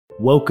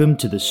Welcome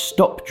to the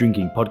Stop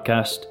Drinking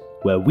podcast,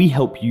 where we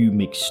help you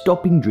make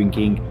stopping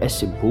drinking a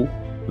simple,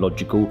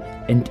 logical,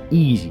 and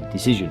easy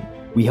decision.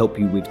 We help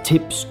you with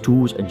tips,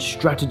 tools, and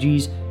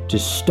strategies to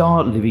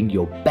start living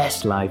your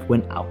best life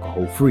when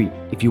alcohol-free.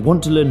 If you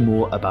want to learn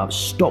more about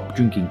stop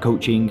drinking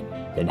coaching,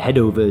 then head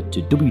over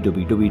to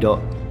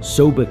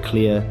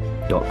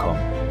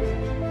www.soberclear.com.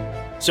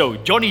 So,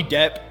 Johnny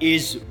Depp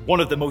is one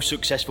of the most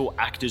successful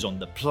actors on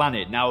the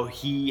planet. Now,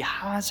 he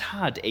has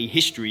had a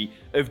history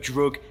of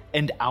drug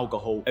and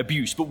alcohol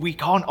abuse, but we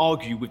can't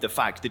argue with the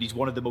fact that he's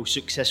one of the most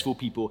successful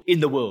people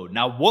in the world.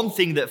 Now, one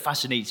thing that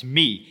fascinates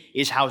me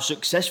is how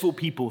successful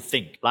people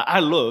think. Like,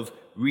 I love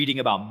reading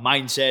about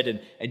mindset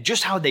and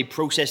just how they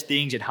process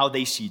things and how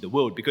they see the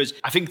world, because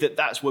I think that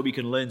that's where we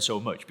can learn so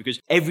much, because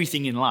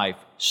everything in life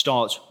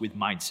starts with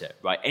mindset,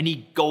 right?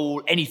 Any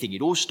goal, anything,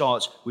 it all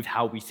starts with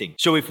how we think.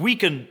 So if we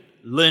can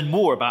learn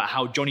more about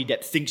how Johnny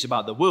Depp thinks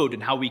about the world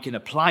and how we can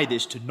apply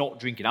this to not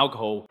drinking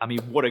alcohol, I mean,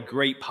 what a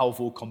great,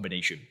 powerful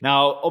combination.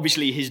 Now,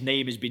 obviously, his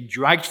name has been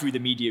dragged through the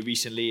media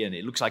recently, and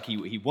it looks like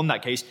he won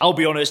that case. I'll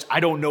be honest, I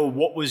don't know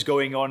what was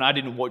going on. I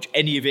didn't watch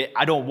any of it.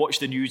 I don't watch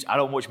the news. I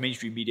don't watch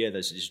mainstream media.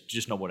 That's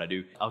just not what I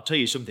do. I'll tell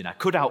you something. I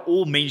cut out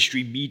all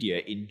mainstream media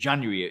in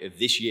January of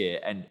this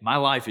year, and my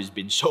life has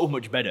been so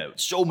much better,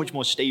 so much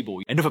more stable.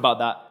 Enough about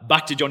that.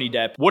 Back to Johnny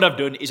Depp. What I've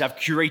done is I've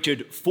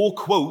curated 4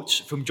 quotes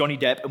from Johnny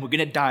Depp, and we're going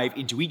to dive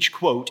into each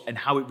quote and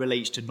how it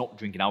relates to not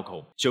drinking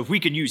alcohol. So if we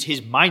can use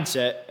his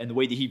mindset and the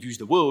way that he views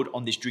the world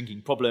on this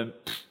drinking problem,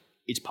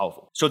 it's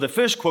powerful. So the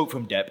first quote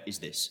from Depp is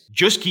this: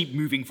 "Just keep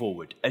moving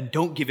forward and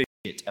don't give a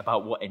shit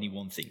about what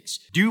anyone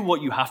thinks. Do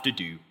what you have to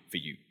do for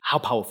you." How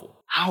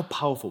powerful. How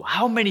powerful.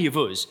 How many of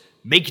us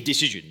make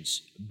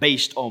decisions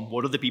based on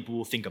what other people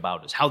will think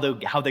about us, how they're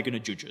going to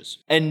judge us?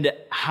 And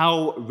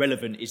how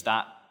relevant is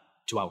that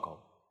to alcohol?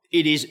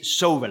 It is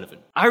so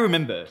relevant. I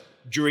remember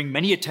during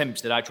many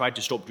attempts that I tried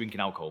to stop drinking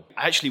alcohol.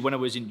 Actually, when I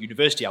was in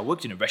university, I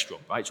worked in a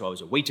restaurant, right? So I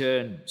was a waiter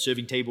and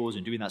serving tables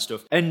and doing that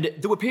stuff. And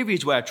there were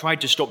periods where I tried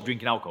to stop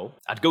drinking alcohol.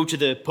 I'd go to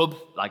the pub,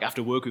 like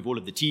after work with all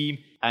of the team,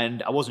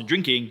 and I wasn't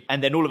drinking.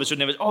 And then all of a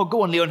sudden it was, "Oh,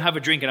 go on, Leon, have a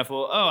drink." And I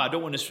thought, "Oh, I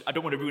don't want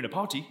to ruin a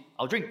party.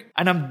 I'll drink."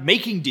 And I'm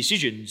making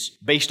decisions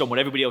based on what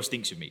everybody else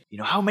thinks of me. You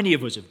know, how many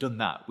of us have done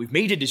that? We've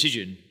made a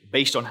decision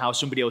based on how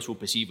somebody else will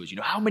perceive us. You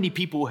know, how many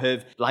people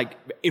have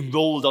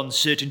enrolled on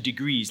certain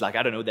degrees? Like,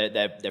 I don't know,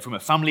 they're from a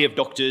family of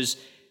doctors.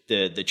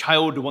 The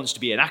child wants to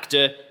be an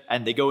actor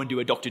and they go and do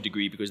a doctor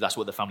degree because that's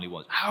what the family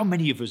wants. How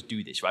many of us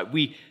do this, right?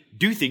 We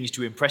do things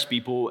to impress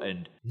people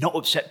and not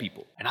upset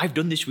people. And I've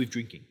done this with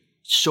drinking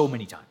so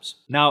many times.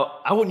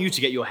 Now, I want you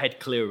to get your head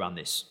clear around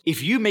this.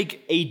 If you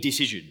make a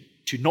decision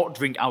to not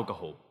drink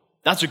alcohol,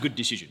 that's a good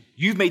decision.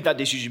 You've made that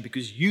decision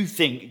because you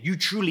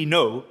truly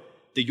know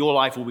that your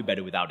life will be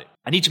better without it.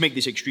 I need to make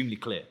this extremely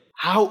clear.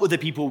 How other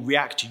people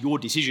react to your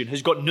decision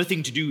has got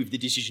nothing to do with the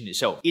decision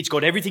itself. It's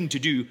got everything to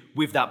do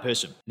with that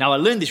person. Now, I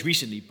learned this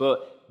recently,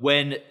 but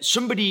when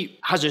somebody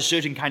has a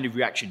certain kind of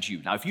reaction to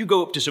you, now if you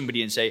go up to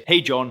somebody and say, "Hey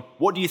John,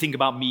 what do you think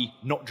about me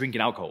not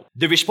drinking alcohol?"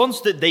 The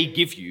response that they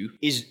give you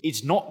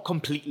it's not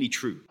completely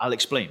true. I'll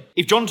explain.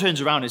 If John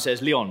turns around and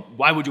says, "Leon,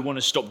 why would you want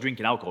to stop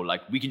drinking alcohol?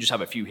 Like, we can just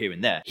have a few here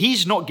and there."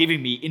 He's not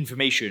giving me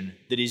information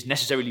that is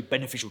necessarily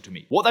beneficial to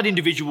me. What that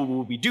individual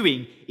will be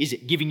doing is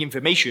giving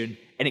information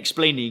and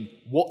explaining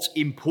what's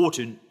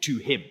important to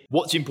him.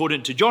 What's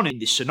important to John in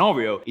this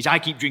scenario is I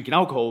keep drinking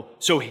alcohol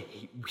so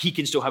he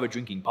can still have a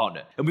drinking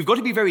partner. And we've got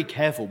to be very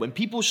careful. When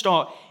people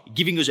start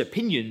giving us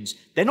opinions,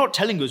 they're not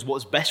telling us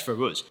what's best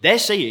for us. They're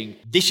saying,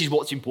 "This is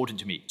what's important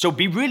to me." So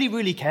be really,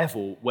 really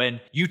careful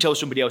when you tell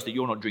somebody else that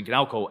you're not drinking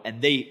alcohol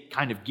and they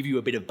kind of give you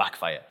a bit of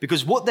backfire.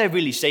 Because what they're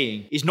really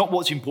saying is not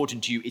what's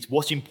important to you, it's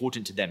what's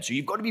important to them. So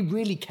you've got to be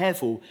really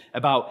careful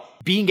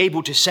about being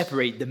able to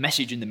separate the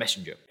message and the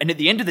messenger. And at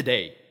the end of the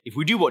day, if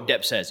we do what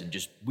Depp says and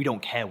we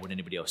don't care what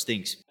anybody else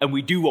thinks, and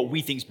we do what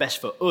we think's best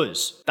for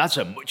us, that's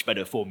a much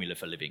better formula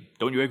for living.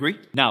 Don't you agree?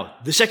 Now,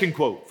 the second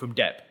quote from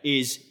Depp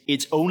is,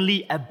 "It's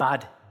only a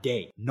bad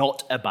day,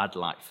 not a bad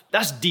life."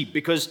 That's deep,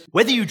 because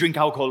whether you drink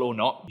alcohol or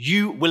not,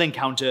 you will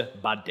encounter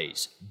bad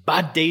days.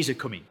 Bad days are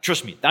coming.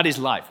 Trust me, that is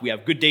life. We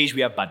have good days,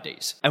 we have bad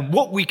days. And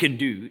what we can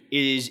do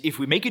is, if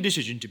we make a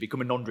decision to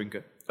become a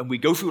non-drinker and we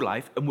go through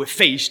life and we're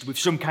faced with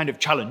some kind of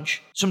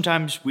challenge,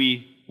 sometimes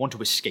we want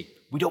to escape.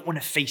 We don't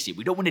want to face it.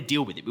 We don't want to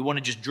deal with it. We want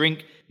to just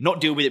drink, not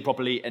deal with it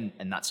properly,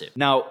 and that's it.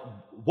 Now,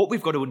 what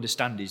we've got to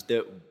understand is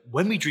that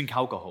when we drink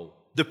alcohol,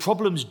 the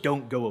problems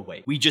don't go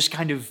away. We just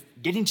kind of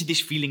get into this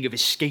feeling of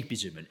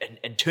escapism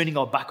and turning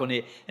our back on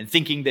it and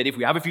thinking that if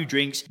we have a few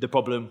drinks, the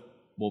problem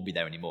won't be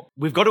there anymore.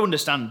 We've got to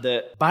understand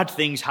that bad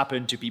things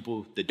happen to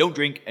people that don't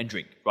drink and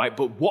drink, right?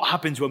 But what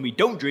happens when we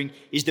don't drink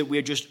is that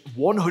we're just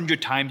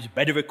 100 times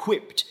better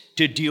equipped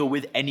to deal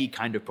with any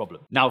kind of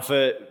problem. Now,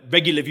 for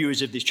regular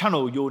viewers of this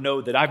channel, you'll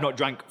know that I've not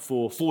drank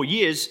for 4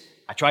 years,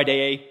 I tried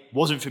AA,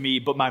 wasn't for me,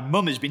 but my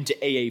mum has been to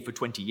AA for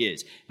 20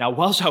 years. Now,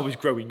 whilst I was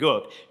growing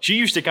up, she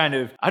used to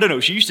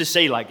she used to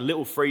say like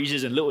little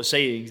phrases and little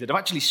sayings that have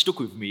actually stuck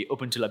with me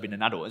up until I've been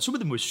an adult. And some of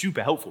them were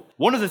super helpful.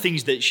 One of the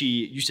things that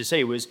she used to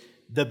say was,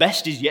 the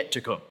best is yet to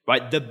come,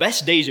 right? The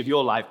best days of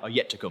your life are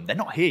yet to come. They're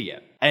not here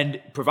yet.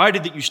 And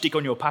provided that you stick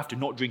on your path to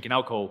not drinking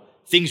alcohol,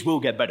 things will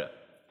get better.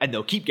 And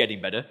they'll keep getting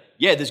better.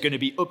 Yeah, there's going to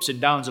be ups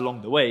and downs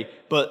along the way,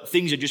 but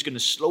things are just going to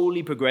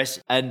slowly progress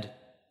and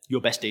your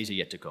best days are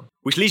yet to come.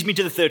 Which leads me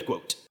to the third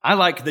quote. I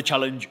like the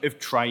challenge of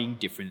trying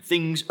different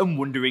things and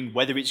wondering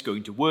whether it's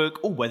going to work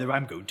or whether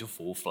I'm going to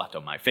fall flat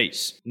on my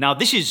face. Now,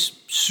 this is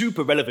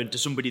super relevant to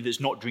somebody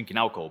that's not drinking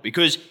alcohol,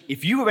 because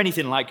if you were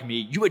anything like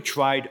me, you had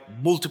tried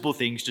multiple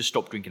things to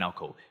stop drinking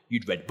alcohol.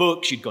 You'd read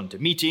books, you'd gone to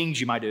meetings,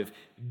 you might have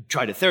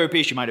tried a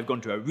therapist, you might have gone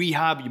to a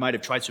rehab, you might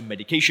have tried some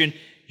medication,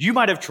 you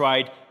might have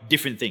tried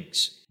different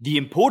things. The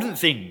important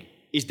thing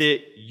is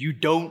that you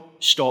don't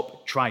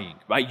stop trying,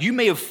 right? You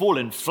may have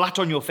fallen flat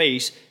on your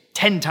face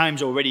 10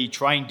 times already,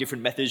 trying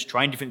different methods,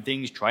 trying different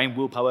things, trying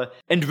willpower.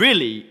 And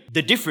really,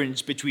 the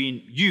difference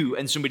between you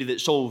and somebody that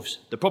solves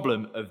the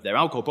problem of their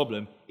alcohol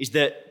problem is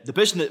that the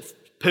person that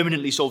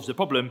permanently solves the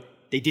problem,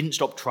 they didn't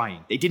stop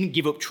trying. They didn't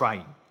give up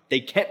trying. They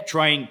kept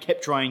trying,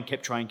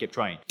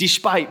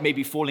 despite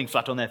maybe falling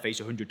flat on their face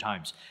 100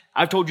 times.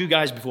 I've told you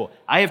guys before,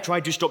 I have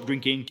tried to stop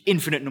drinking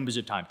infinite numbers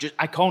of times.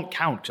 I can't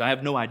count, because I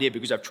have no idea,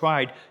 because I've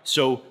tried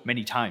so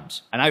many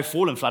times. And I've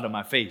fallen flat on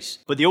my face.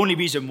 But the only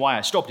reason why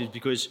I stopped is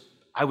because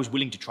I was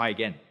willing to try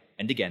again,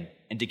 and again,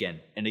 and again,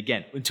 and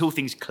again, until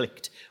things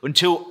clicked,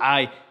 until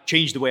I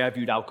changed the way I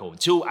viewed alcohol,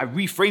 until I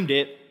reframed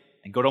it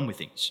and got on with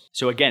things.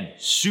 So again,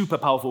 super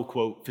powerful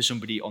quote for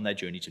somebody on their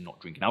journey to not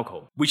drinking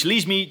alcohol. Which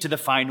leads me to the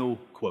final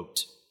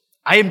quote.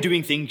 I am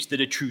doing things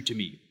that are true to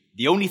me.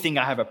 The only thing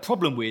I have a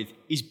problem with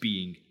is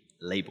being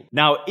labeled.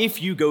 Now,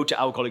 if you go to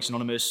Alcoholics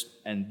Anonymous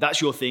and that's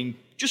your thing,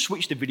 just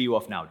switch the video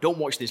off now. Don't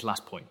watch this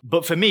last point.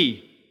 But for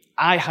me,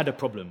 I had a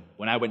problem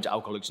when I went to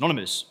Alcoholics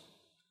Anonymous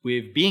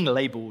with being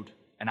labeled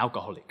an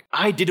alcoholic.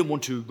 I didn't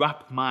want to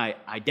wrap my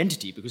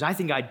identity, because I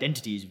think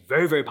identity is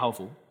very, very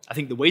powerful. I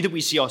think the way that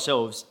we see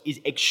ourselves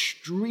is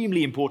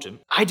extremely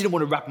important. I didn't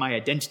want to wrap my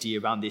identity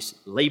around this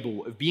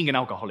label of being an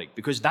alcoholic,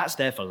 because that's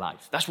there for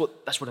life. That's what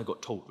I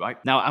got told,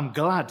 right? Now, I'm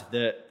glad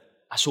that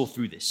I saw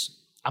through this.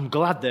 I'm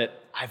glad that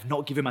I've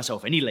not given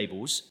myself any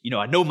labels. You know,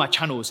 I know my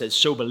channel says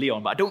Sober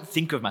Leon, but I don't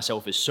think of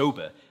myself as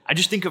sober. I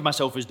just think of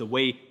myself as the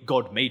way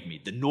God made me,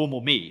 the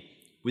normal me,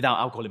 without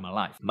alcohol in my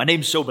life. My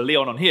name's Sober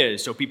Leon on here,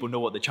 so people know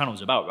what the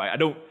channel's about, right? I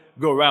don't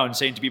go around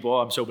saying to people, oh,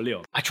 I'm Sober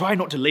Leon. I try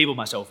not to label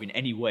myself in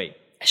any way,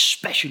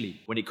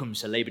 especially when it comes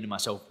to labeling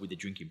myself with a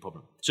drinking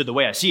problem. So the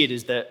way I see it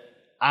is that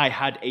I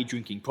had a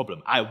drinking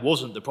problem. I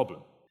wasn't the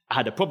problem. I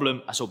had a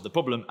problem, I solved the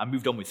problem, I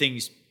moved on with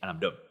things, and I'm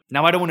done.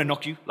 Now, I don't want to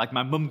knock you. Like,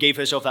 my mum gave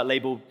herself that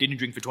label, didn't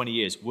drink for 20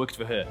 years, worked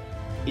for her.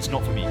 It's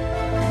not for me.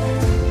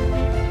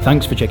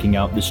 Thanks for checking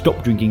out the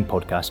Stop Drinking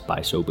podcast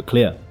by Sober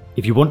Clear.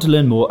 If you want to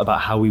learn more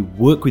about how we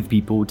work with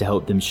people to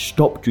help them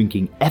stop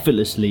drinking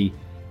effortlessly,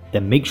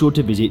 then make sure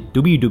to visit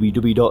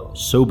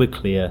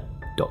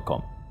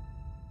www.soberclear.com.